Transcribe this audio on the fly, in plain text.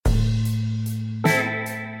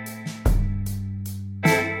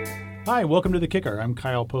Hi, welcome to The Kicker. I'm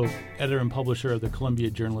Kyle Pope, editor and publisher of the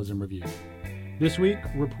Columbia Journalism Review. This week,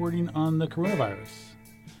 reporting on the coronavirus.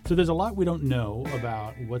 So there's a lot we don't know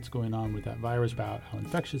about what's going on with that virus, about how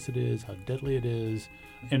infectious it is, how deadly it is.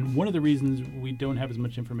 And one of the reasons we don't have as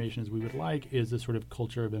much information as we would like is the sort of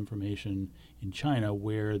culture of information in China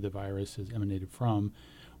where the virus has emanated from.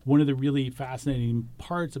 One of the really fascinating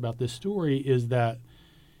parts about this story is that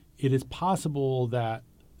it is possible that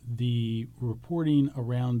the reporting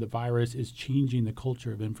around the virus is changing the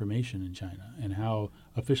culture of information in China and how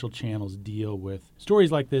official channels deal with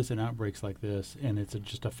stories like this and outbreaks like this. And it's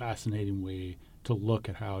just a fascinating way to look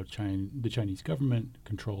at how the Chinese government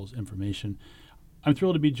controls information. I'm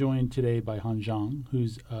thrilled to be joined today by Zhang,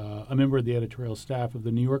 who's a member of the editorial staff of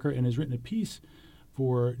The New Yorker and has written a piece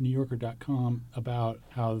for NewYorker.com about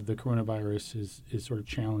how the coronavirus is sort of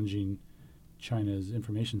challenging China's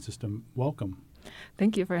information system. Welcome.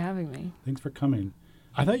 Thank you for having me. Thanks for coming.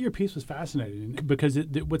 I thought your piece was fascinating because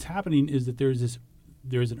what's happening is that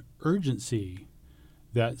there's an urgency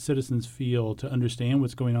that citizens feel to understand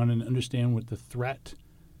what's going on and understand what the threat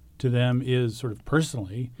to them is sort of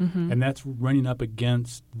personally, and that's running up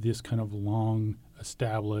against this kind of long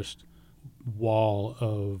established wall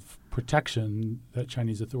of protection that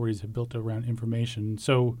Chinese authorities have built around information.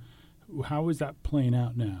 So how is that playing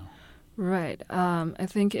out now? Right. I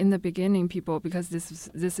think in the beginning, people, because this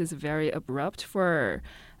is very abrupt for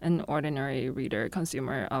an ordinary reader,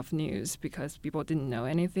 consumer of news, because people didn't know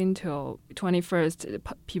anything till 21st.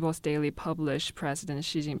 People's Daily published President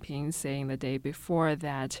Xi Jinping saying the day before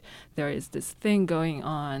that there is this thing going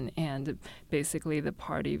on, and basically the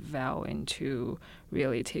party vowing to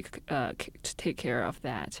really take care of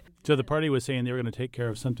that. So the party was saying they were going to take care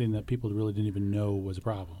of something that people really didn't even know was a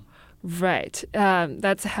problem. Right.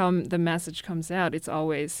 That's how the message comes out. It's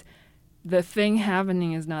always the thing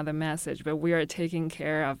happening is not the message, but we are taking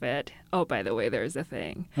care of it. Oh, by the way, there's a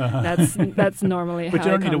thing. That's normally how it comes out. But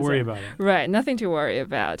you don't need to worry about it. Right. Nothing to worry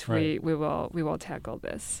about. Right. We will tackle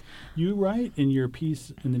this. You write in your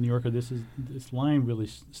piece in The New Yorker, this line really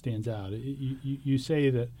stands out. You say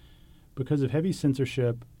that because of heavy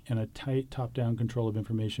censorship and a tight top-down control of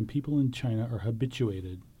information, people in China are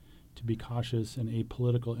habituated to be cautious and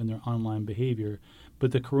apolitical in their online behavior,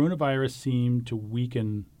 but the coronavirus seemed to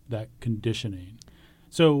weaken that conditioning.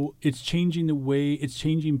 So it's changing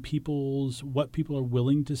what people are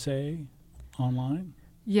willing to say online?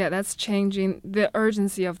 Yeah, that's changing. The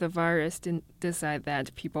urgency of the virus didn't decide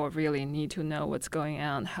that people really need to know what's going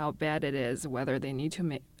on, how bad it is, whether they need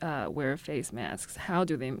to wear face masks, how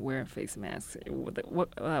do they wear face masks,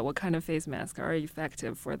 what kind of face masks are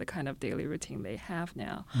effective for the kind of daily routine they have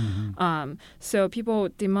now. So people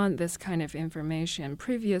demand this kind of information.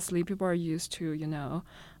 Previously, people are used to,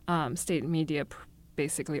 state media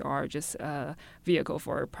basically are just a vehicle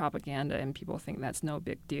for propaganda, and people think that's no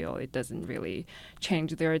big deal. It doesn't really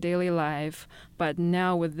change their daily life. But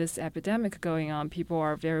now with this epidemic going on, people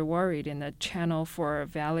are very worried, in the channel for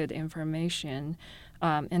valid information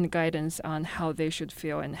and guidance on how they should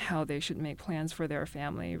feel and how they should make plans for their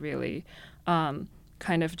family really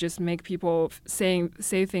kind of just make people say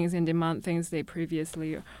things and demand things they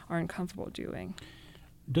previously aren't comfortable doing.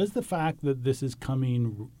 Does the fact that this is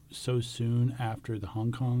coming so soon after the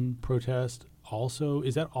Hong Kong protest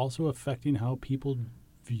is that also affecting how people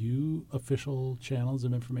view official channels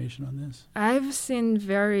of information on this? I've seen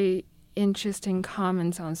very interesting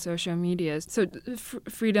comments on social media. So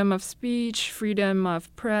freedom of speech, freedom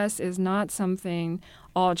of press is not something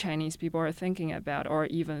all Chinese people are thinking about or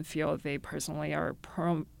even feel they personally are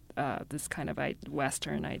this kind of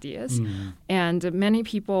Western ideas. And many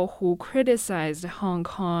people who criticized Hong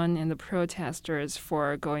Kong and the protesters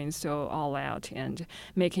for going so all out and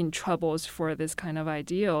making troubles for this kind of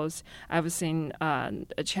ideals, I've seen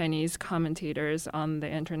Chinese commentators on the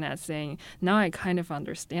internet saying, now I kind of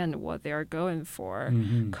understand what they're going for,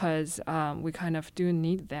 because we kind of do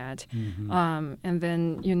need that. And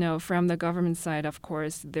then, from the government side, of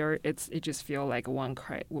course, it just feels like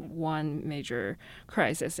one major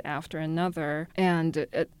crisis after another. And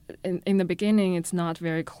in the beginning, it's not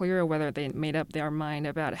very clear whether they made up their mind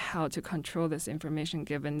about how to control this information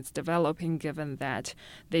given it's developing, given that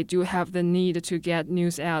they do have the need to get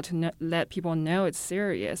news out, to let people know it's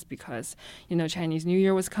serious because, Chinese New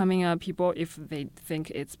Year was coming up. People, if they think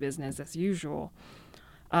it's business as usual.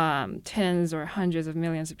 tens or hundreds of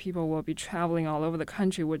millions of people will be traveling all over the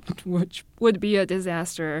country, which would be a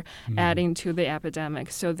disaster, adding to the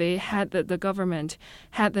epidemic. So they had the government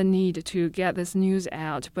had the need to get this news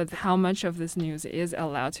out, but how much of this news is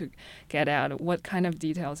allowed to get out? What kind of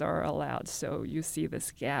details are allowed? So you see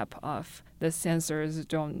this gap of the censors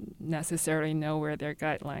don't necessarily know where their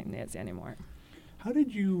guideline is anymore. How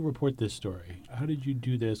did you report this story? How did you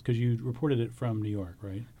do this? Because you reported it from New York,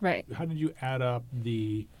 right? Right. How did you add up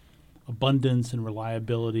the abundance and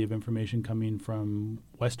reliability of information coming from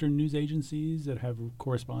Western news agencies that have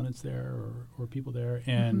correspondents there or people there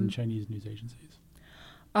and Chinese news agencies?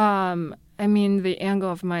 I mean, the angle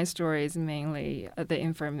of my story is mainly the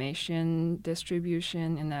information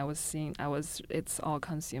distribution, and it's all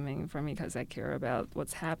consuming for me because I care about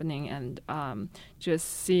what's happening, and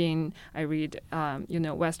just seeing, I read,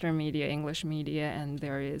 Western media, English media, and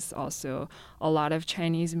there is also a lot of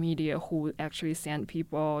Chinese media who actually send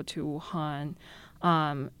people to Wuhan.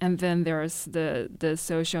 And then there's the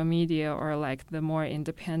social media or like the more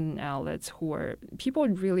independent outlets people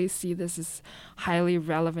really see this as highly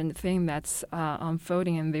relevant thing that's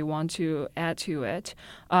unfolding and they want to add to it.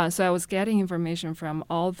 So I was getting information from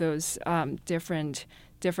all those different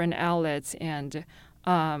outlets and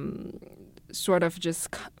sort of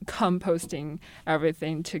just composting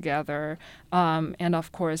everything together. And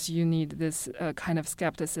of course, you need this kind of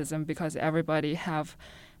skepticism because everybody have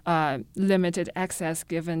limited access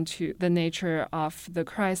given to the nature of the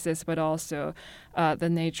crisis, but also the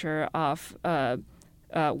nature of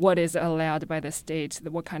what is allowed by the state,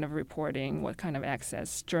 what kind of reporting, what kind of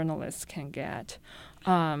access journalists can get.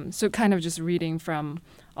 So kind of just reading from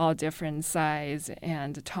all different sides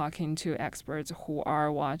and talking to experts who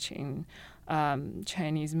are watching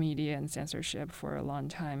Chinese media and censorship for a long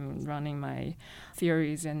time, running my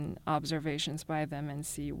theories and observations by them and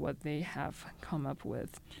see what they have come up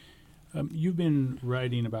with. You've been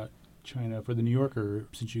writing about China for The New Yorker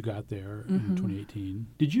since you got there in 2018.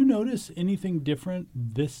 Did you notice anything different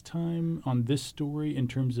this time on this story in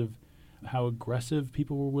terms of how aggressive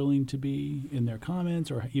people were willing to be in their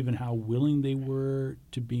comments or even how willing they were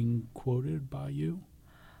to being quoted by you?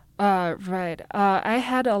 Right. I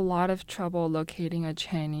had a lot of trouble locating a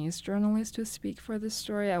Chinese journalist to speak for this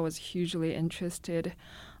story. I was hugely interested.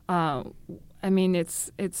 I mean,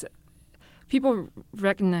 it's people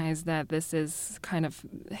recognize that this is kind of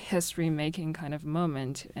history-making kind of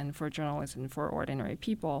moment, and for journalists and for ordinary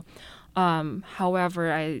people.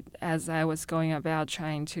 However, as I was going about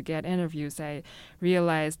trying to get interviews, I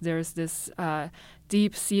realized there's this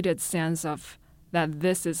deep-seated sense of that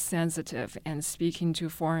this is sensitive and speaking to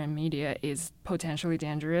foreign media is potentially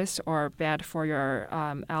dangerous or bad for your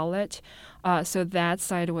outlet. So that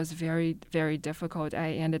side was very, very difficult.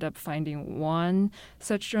 I ended up finding one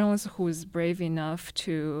such journalist who was brave enough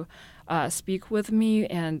to speak with me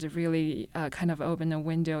and really kind of open a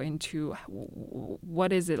window into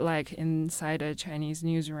what is it like inside a Chinese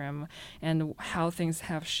newsroom and how things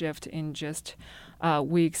have shifted in just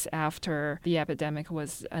weeks after the epidemic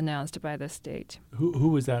was announced by the state. Who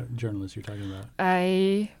was that journalist you're talking about?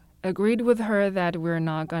 I agreed with her that we're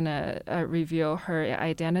not going to reveal her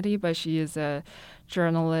identity, but she is a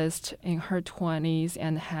journalist in her 20s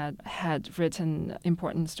and had written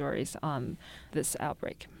important stories on this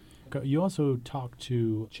outbreak. You also talked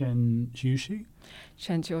to Chen Quishi?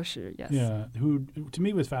 Chen Quishi, yes. Yeah, who to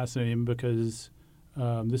me was fascinating because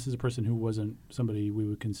this is a person who wasn't somebody we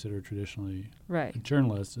would consider traditionally a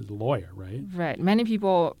journalist, as a lawyer, right? Right. Many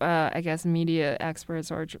people, I guess media experts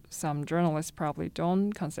or some journalists probably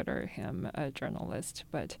don't consider him a journalist,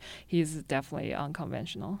 but he's definitely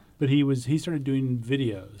unconventional. But he started doing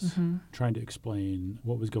videos trying to explain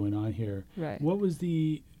what was going on here. Right. What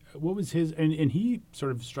was his, and he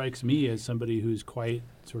sort of strikes me as somebody who's quite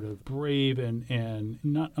sort of brave and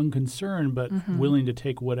not unconcerned, but willing to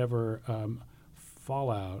take whatever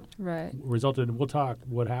fallout resulted. We'll talk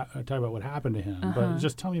about what happened to him, but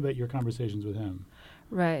just tell me about your conversations with him.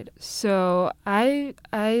 Right. So I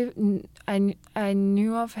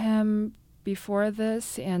knew of him before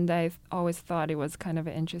this, and I always thought he was kind of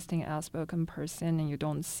an interesting, outspoken person, and you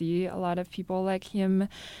don't see a lot of people like him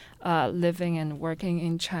living and working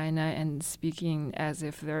in China and speaking as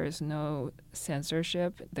if there is no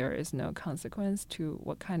censorship, there is no consequence to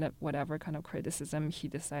whatever kind of criticism he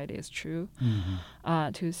decided is true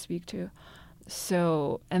to speak to.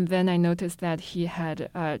 So, and then I noticed that he had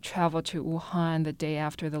traveled to Wuhan the day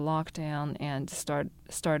after the lockdown and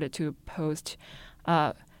started to post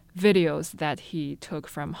videos that he took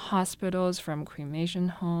from hospitals, from cremation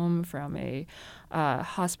home, from a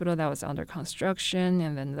hospital that was under construction,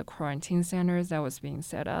 and then the quarantine centers that was being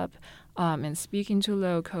set up. and speaking to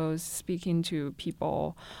locals, speaking to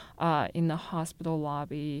people in the hospital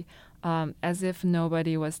lobby, as if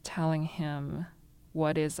nobody was telling him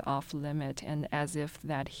what is off limit, and as if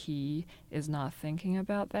that he is not thinking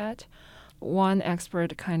about that. One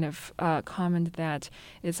expert kind of commented that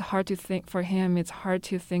it's hard to think for him. It's hard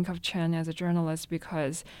to think of Chen as a journalist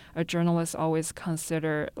because a journalist always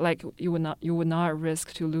consider like you would not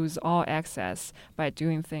risk to lose all access by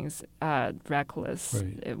doing things reckless.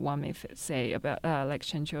 Right. One may say about like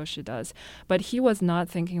Chen Quishi does, but he was not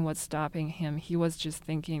thinking what's stopping him. He was just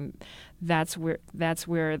thinking that's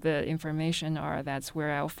where the information are. That's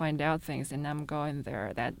where I'll find out things, and I'm going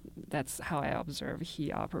there. That's how I observe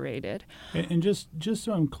he operated. And just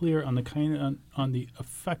so I'm clear on the on the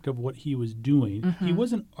effect of what he was doing, Mm-hmm. he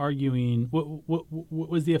wasn't arguing. What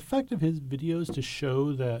was the effect of his videos to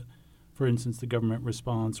show that, for instance, the government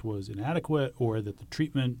response was inadequate, or that the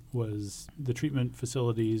treatment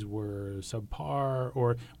facilities were subpar,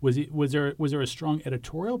 or was there a strong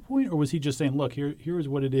editorial point, or was he just saying, look, here is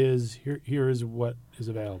what it is, here is what is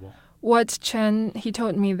available? What Chen, he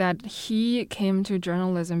told me that he came to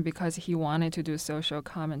journalism because he wanted to do social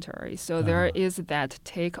commentary. So there is that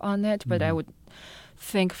take on it, but I would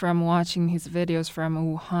think from watching his videos from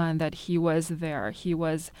Wuhan that he was there. He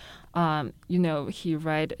was, he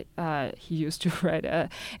used to ride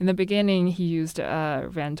in the beginning he used a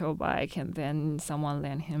rental bike, and then someone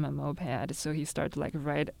lent him a moped. So he started like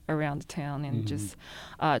ride around town and just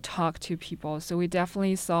talk to people. So we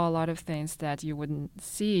definitely saw a lot of things that you wouldn't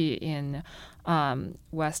see in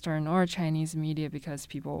Western or Chinese media because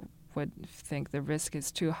people would think the risk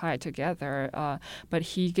is too high together. But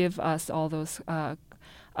he gave us all those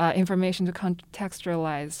information to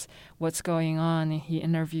contextualize what's going on. He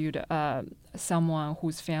interviewed someone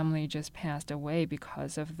whose family just passed away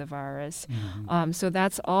because of the virus. So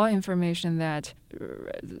that's all information that,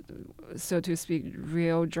 so to speak,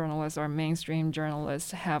 real journalists or mainstream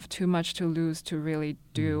journalists have too much to lose to really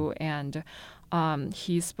do. And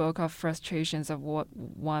he spoke of frustrations of what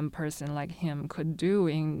one person like him could do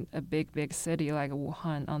in a big city like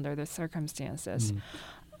Wuhan under the circumstances.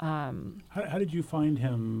 How did you find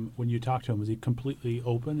him when you talked to him? Was he completely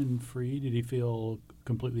open and free? Did he feel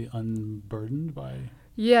completely unburdened by?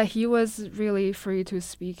 Yeah, he was really free to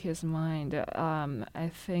speak his mind. I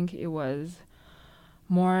think it was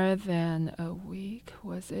more than a week,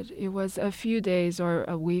 was it? It was a few days or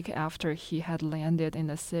a week after he had landed in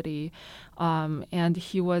the city. And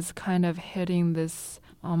he was kind of hitting this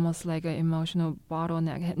almost like an emotional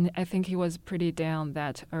bottleneck. And I think he was pretty down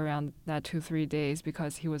around that 2-3 days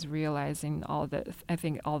because he was realizing all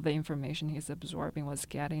the information he's absorbing was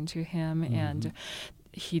getting to him, and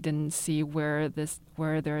he didn't see where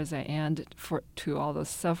there is an end to all the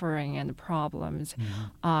suffering and problems.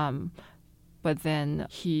 But then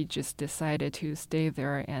he just decided to stay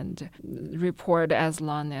there and report as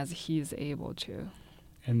long as he's able to.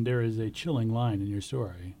 And there is a chilling line in your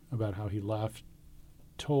story about how he left,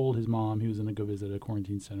 told his mom he was going to go visit a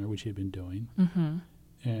quarantine center, which he had been doing,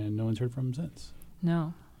 and no one's heard from him since.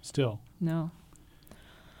 No. Still. No.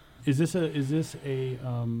 Is it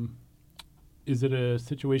a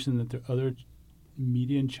situation that the other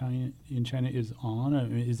media in China is on? I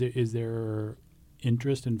mean, is there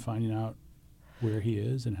interest in finding out where he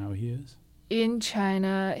is and how he is? In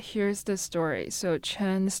China, here's the story. So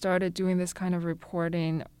Chen started doing this kind of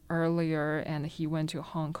reporting earlier, and he went to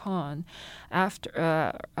Hong Kong after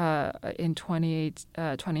in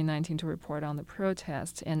 2019 to report on the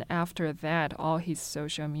protests. And after that, all his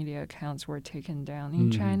social media accounts were taken down in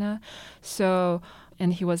China. So,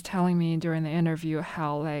 and he was telling me during the interview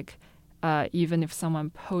how even if someone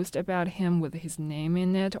posts about him with his name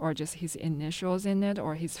in it or just his initials in it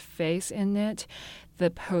or his face in it, the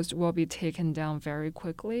post will be taken down very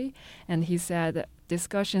quickly. And he said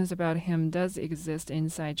discussions about him does exist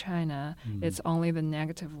inside China. It's only the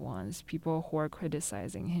negative ones, people who are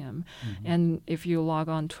criticizing him. And if you log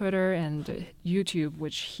on Twitter and YouTube,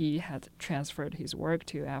 which he had transferred his work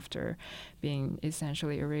to after being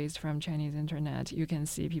essentially erased from Chinese internet, you can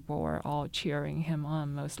see people are all cheering him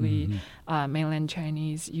on, mostly mainland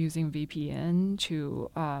Chinese using VPN to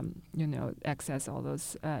access all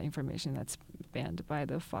those information that's banned by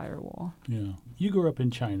the firewall. Yeah. You grew up in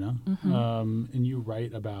China, and you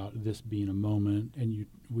write about this being a moment, and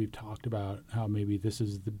we've talked about how maybe this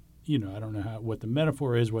is I don't know what the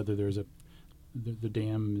metaphor is, whether there's the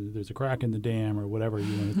dam, there's a crack in the dam or whatever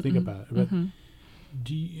you want to think about. But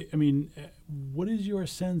what is your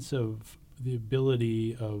sense of the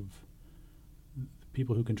ability of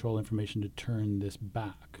people who control information to turn this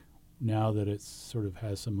back now that it sort of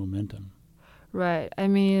has some momentum? Right. I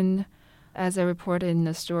mean, as I reported in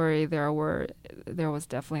the story, there was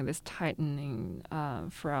definitely this tightening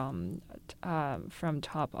from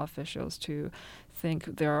top officials to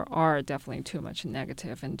think there are definitely too much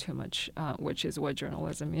negative and too much, which is what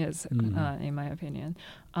journalism is, in my opinion.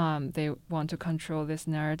 They want to control this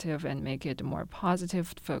narrative and make it more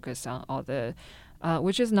positive, focus on all the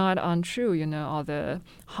which is not untrue, all the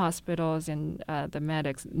hospitals and the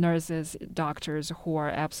medics, nurses, doctors who are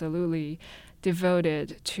absolutely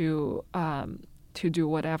devoted to do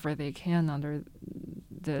whatever they can under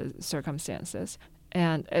the circumstances.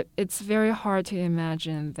 And it's very hard to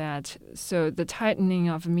imagine that. So the tightening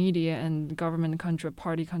of media and government control,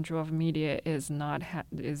 party control of media is not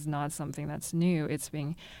something that's new. It's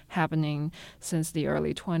been happening since the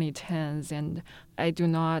early 2010s, and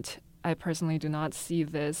I personally do not see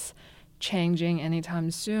this changing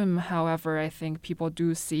anytime soon. However, I think people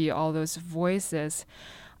do see all those voices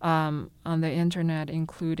on the internet,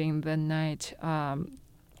 including the night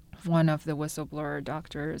one of the whistleblower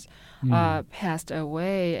doctors passed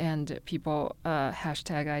away, and people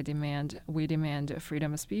we demand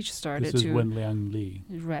freedom of speech started this is when Liang Li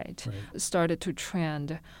started to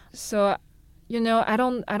trend. So, I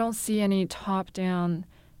don't see any top-down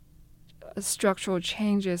structural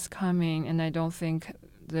changes coming, and I don't think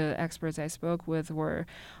the experts I spoke with were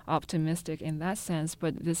optimistic in that sense,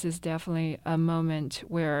 but this is definitely a moment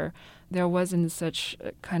where there wasn't such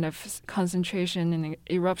a kind of concentration and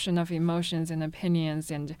eruption of emotions and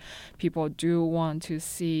opinions, and people do want to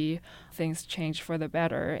see things change for the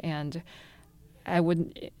better. And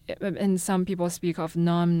some people speak of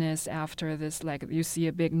numbness after this, like you see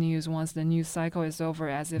a big news once the news cycle is over,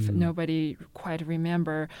 as if nobody quite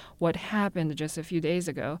remember what happened just a few days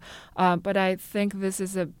ago. But I think this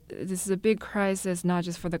is a big crisis, not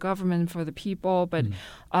just for the government, for the people, but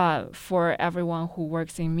for everyone who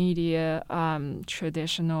works in media,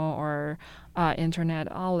 traditional or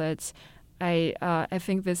internet outlets. I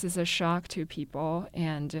think this is a shock to people,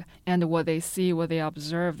 and what they see, what they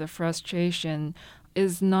observe, the frustration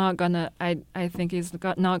is not gonna. I think is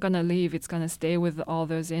not gonna leave. It's gonna stay with all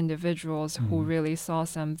those individuals who really saw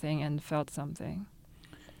something and felt something.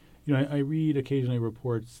 I read occasionally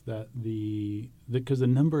reports that because the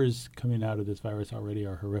numbers coming out of this virus already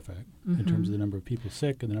are horrific in terms of the number of people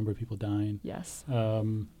sick and the number of people dying. Yes.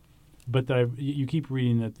 But you keep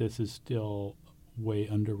reading that this is still way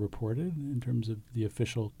underreported in terms of the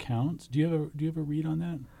official counts. Do you have a read on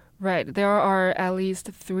that? Right. There are at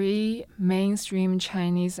least 3 mainstream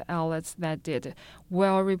Chinese outlets that did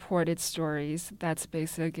well-reported stories that's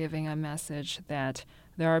basically giving a message that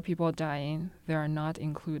there are people dying. They are not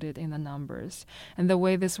included in the numbers. And the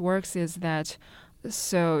way this works is that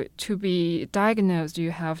so to be diagnosed,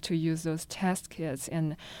 you have to use those test kits.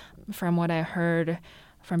 And from what I heard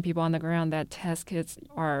from people on the ground, that test kits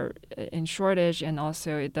are in shortage, and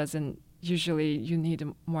also it doesn't usually you need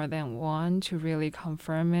more than one to really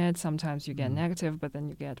confirm it. Sometimes you get negative, but then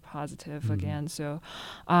you get positive again. So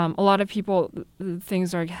a lot of people,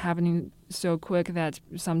 things are happening so quick that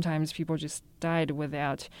sometimes people just died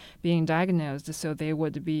without being diagnosed. So they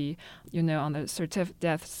would be, on the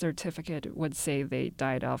death certificate would say they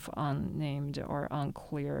died of unnamed or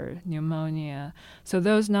unclear pneumonia. So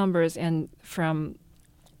those numbers, and from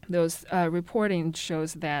those reporting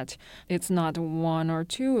shows that it's not 1 or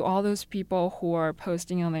 2. All those people who are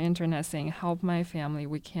posting on the internet saying, "Help my family,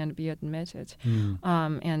 we can't be admitted,"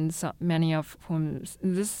 and so many of whom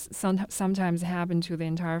this sometimes happen to the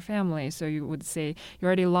entire family. So you would say you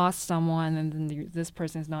already lost someone, and then this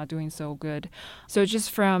person is not doing so good. So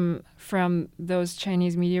just from those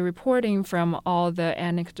Chinese media reporting, from all the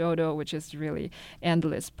anecdotal, which is really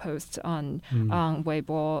endless posts on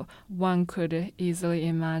Weibo, one could easily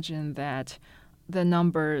imagine that the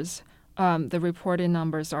numbers, the reported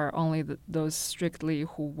numbers, are only those strictly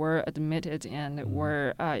who were admitted and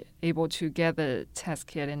were able to get the test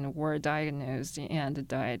kit and were diagnosed and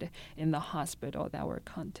died in the hospital that were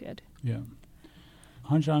counted. Yeah.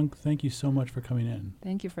 Han Zhang, thank you so much for coming in.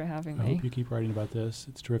 Thank you for having me. I hope you keep writing about this.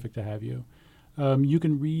 It's terrific to have you. You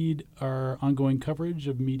can read our ongoing coverage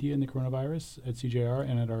of media and the coronavirus at CJR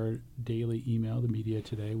and at our daily email, The Media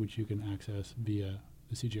Today, which you can access via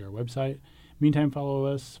the CJR website. Meantime, follow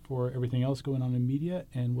us for everything else going on in media,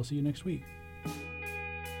 and we'll see you next week.